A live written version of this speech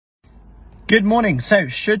Good morning. So,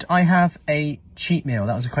 should I have a cheat meal?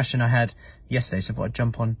 That was a question I had yesterday, so I thought I'd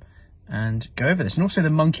jump on and go over this. And also the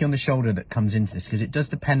monkey on the shoulder that comes into this, because it does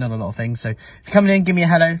depend on a lot of things. So, if you're coming in, give me a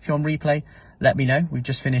hello. If you're on replay, let me know. We've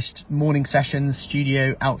just finished morning sessions,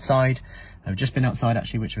 studio, outside. I've just been outside,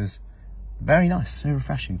 actually, which was very nice. So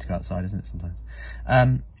refreshing to go outside, isn't it,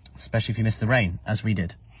 sometimes? Especially if you miss the rain, as we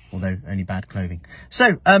did, although only bad clothing.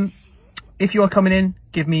 So, if you are coming in,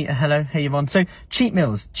 give me a hello. Hey, Yvonne. So, cheat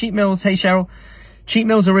meals. Cheat meals. Hey, Cheryl. Cheat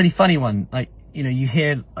meals are a really funny one. Like, you know, you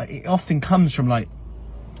hear, it often comes from like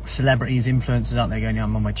celebrities, influencers out there going,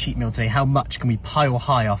 I'm on my cheat meal today. How much can we pile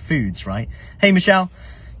high our foods, right? Hey, Michelle.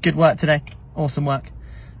 Good work today. Awesome work.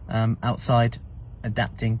 Outside,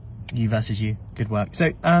 adapting. You versus you. Good work.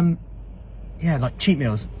 So, yeah, like cheat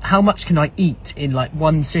meals. How much can I eat in like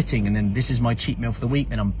one sitting? And then this is my cheat meal for the week.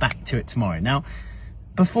 Then I'm back to it tomorrow. Now,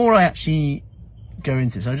 before I actually go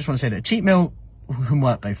into this, I just want to say that a cheat meal can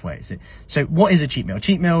work both ways. So what is a cheat meal? A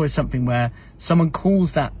cheat meal is something where someone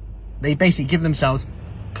calls that, they basically give themselves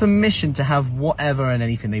permission to have whatever and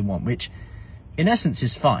anything they want, which in essence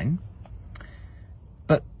is fine.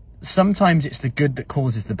 But sometimes it's the good that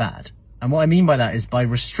causes the bad. And what I mean by that is by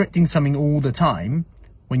restricting something all the time,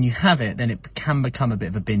 when you have it, then it can become a bit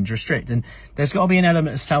of a binge restrict. And there's got to be an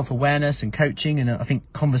element of self-awareness and coaching and I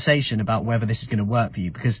think conversation about whether this is going to work for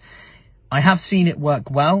you, because I have seen it work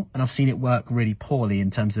well and I've seen it work really poorly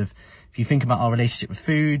in terms of, if you think about our relationship with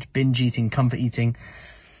food, binge eating, comfort eating,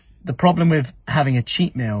 the problem with having a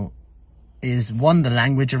cheat meal is, one, the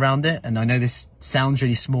language around it. And I know this sounds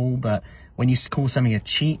really small, but when you call something a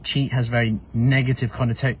cheat has very negative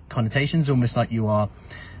connotations, almost like you are,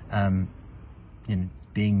 you know,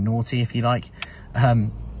 being naughty, if you like,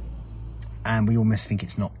 and we almost think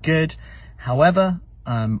it's not good. However,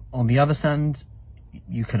 on the other hand,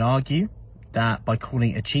 you could argue that by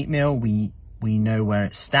calling it a cheat meal, we know where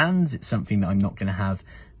it stands. It's something that I'm not going to have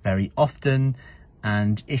very often.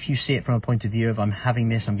 And if you see it from a point of view of, I'm having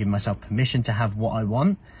this, I'm giving myself permission to have what I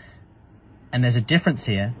want, and there's a difference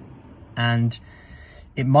here. And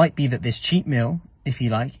it might be that this cheat meal, if you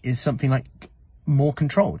like, is something like more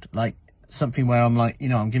controlled, like something where I'm like, you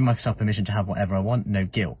know, I'm giving myself permission to have whatever I want, no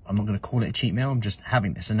guilt. I'm not going to call it a cheat meal. I'm just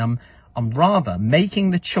having this. And I'm rather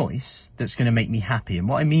making the choice that's going to make me happy. And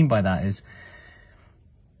what I mean by that is,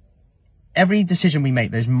 every decision we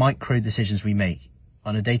make, those micro decisions we make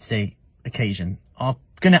on a day-to-day occasion, are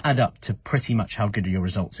going to add up to pretty much how good your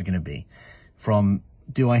results are going to be. From,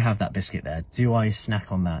 do I have that biscuit there? Do I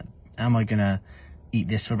snack on that? Am I going to eat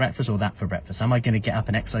this for breakfast or that for breakfast? Am I going to get up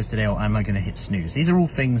and exercise today, or am I going to hit snooze? These are all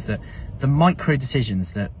things that, the micro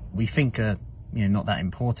decisions that we think are, you know, not that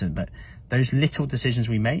important, but those little decisions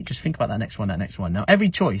we make, just think about that next one. Now, every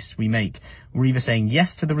choice we make, we're either saying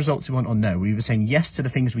yes to the results we want or no. We're either saying yes to the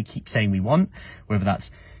things we keep saying we want, whether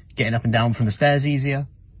that's getting up and down from the stairs easier,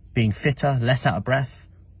 being fitter, less out of breath,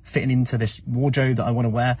 fitting into this wardrobe that I want to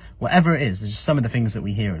wear, whatever it is. There's just some of the things that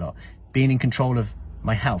we hear a lot. Being in control of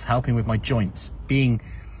my health, helping with my joints, being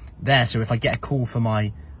there. So if I get a call for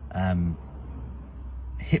my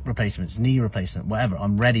hip replacements, knee replacement, whatever,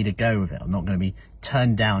 I'm ready to go with it. I'm not going to be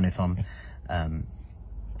turned down if I'm not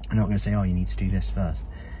going to say, oh, you need to do this first.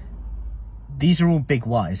 These are all big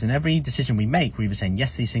whys, and every decision we make, we're either saying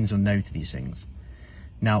yes to these things or no to these things.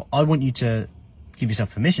 Now, I want you to give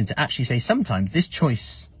yourself permission to actually say, sometimes this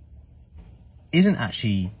choice isn't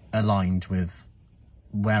actually aligned with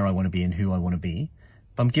where I want to be and who I want to be,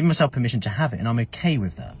 but I'm giving myself permission to have it, and I'm okay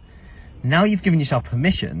with that. Now you've given yourself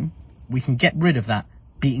permission, we can get rid of that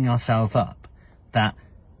beating ourselves up, that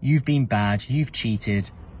you've been bad, you've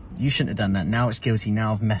cheated, you shouldn't have done that, now it's guilty,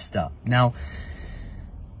 now I've messed up. Now,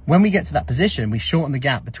 when we get to that position, we shorten the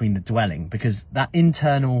gap between the dwelling, because that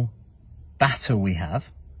internal battle we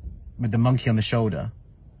have with the monkey on the shoulder,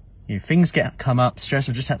 you know, things come up, stress.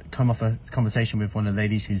 I've just had to come off a conversation with one of the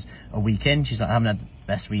ladies who's a week in. She's like, I haven't had the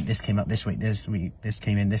best week, this came up this week, this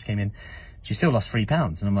came in. She still lost 3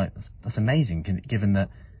 pounds. And I'm like, that's amazing, given that,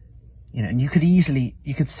 you know, and you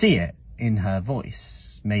could see it in her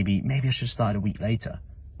voice. Maybe I should have started a week later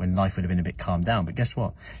when life would have been a bit calmed down. But guess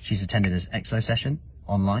what? She's attended an exercise session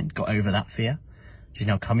online, got over that fear. She's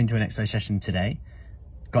now coming to an exercise session today,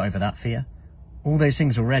 got over that fear. All those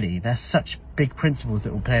things already, they're such big principles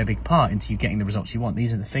that will play a big part into you getting the results you want.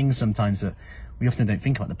 These are the things sometimes that we often don't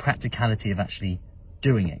think about, the practicality of actually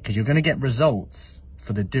doing it, because you're going to get results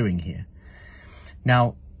for the doing here.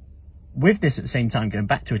 Now, with this at the same time, going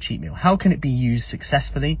back to a cheat meal, how can it be used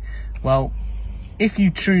successfully? Well, if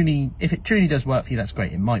it truly does work for you, that's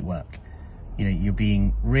great. It might work. You know, you're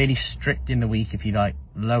being really strict in the week, if you like,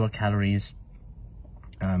 lower calories.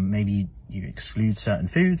 Maybe you exclude certain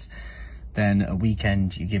foods. then a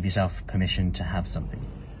weekend you give yourself permission to have something.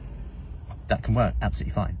 That can work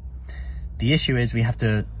absolutely fine. The issue is we have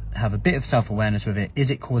to have a bit of self-awareness with it.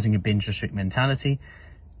 Is it causing a binge restrict mentality?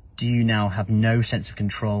 Do you now have no sense of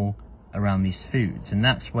control around these foods? And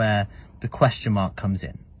that's where the question mark comes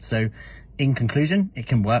in. So in conclusion, it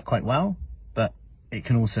can work quite well, but it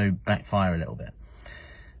can also backfire a little bit.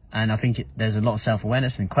 And I think there's a lot of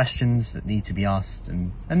self-awareness and questions that need to be asked,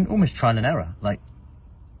 and almost trial and error, like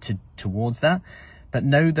towards that. But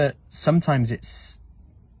know that sometimes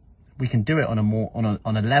we can do it on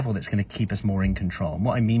a level that's going to keep us more in control. And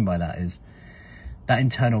what I mean by that is that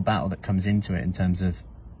internal battle that comes into it in terms of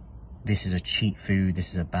this is a cheat food, this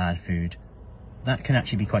is a bad food. That can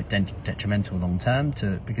actually be quite detrimental long term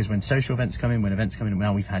because when social events come in, when events come in,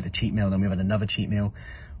 well, we've had a cheat meal, then we've had another cheat meal.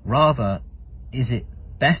 Rather, is it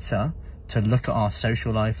better to look at our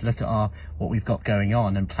social life, look at what we've got going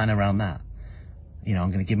on and plan around that? You know, I'm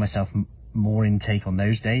going to give myself more intake on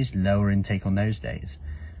those days, lower intake on those days,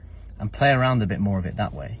 and play around a bit more of it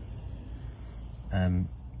that way.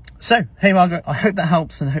 So, hey Margaret, I hope that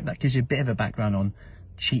helps, and I hope that gives you a bit of a background on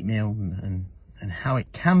cheat meal and how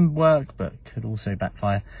it can work, but could also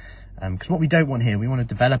backfire. Because what we don't want here, we want to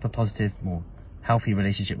develop a positive, more healthy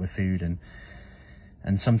relationship with food,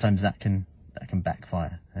 and sometimes that can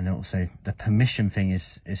backfire. And also the permission thing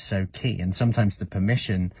is so key. And sometimes the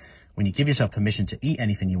permission, when you give yourself permission to eat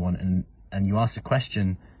anything you want, and you ask the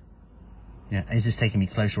question, you know, is this taking me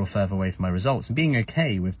closer or further away from my results? And being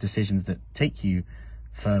okay with decisions that take you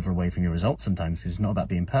further away from your results sometimes, because it's not about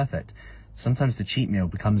being perfect. Sometimes the cheat meal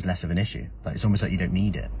becomes less of an issue. Like, it's almost like you don't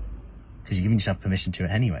need it because you're giving yourself permission to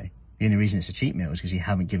it anyway. The only reason it's a cheat meal is because you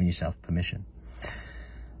haven't given yourself permission.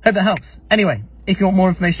 Hope that helps. Anyway, if you want more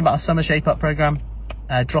information about our Summer Shape Up program,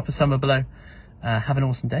 drop a summer below. Have an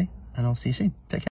awesome day, and I'll see you soon. Take care.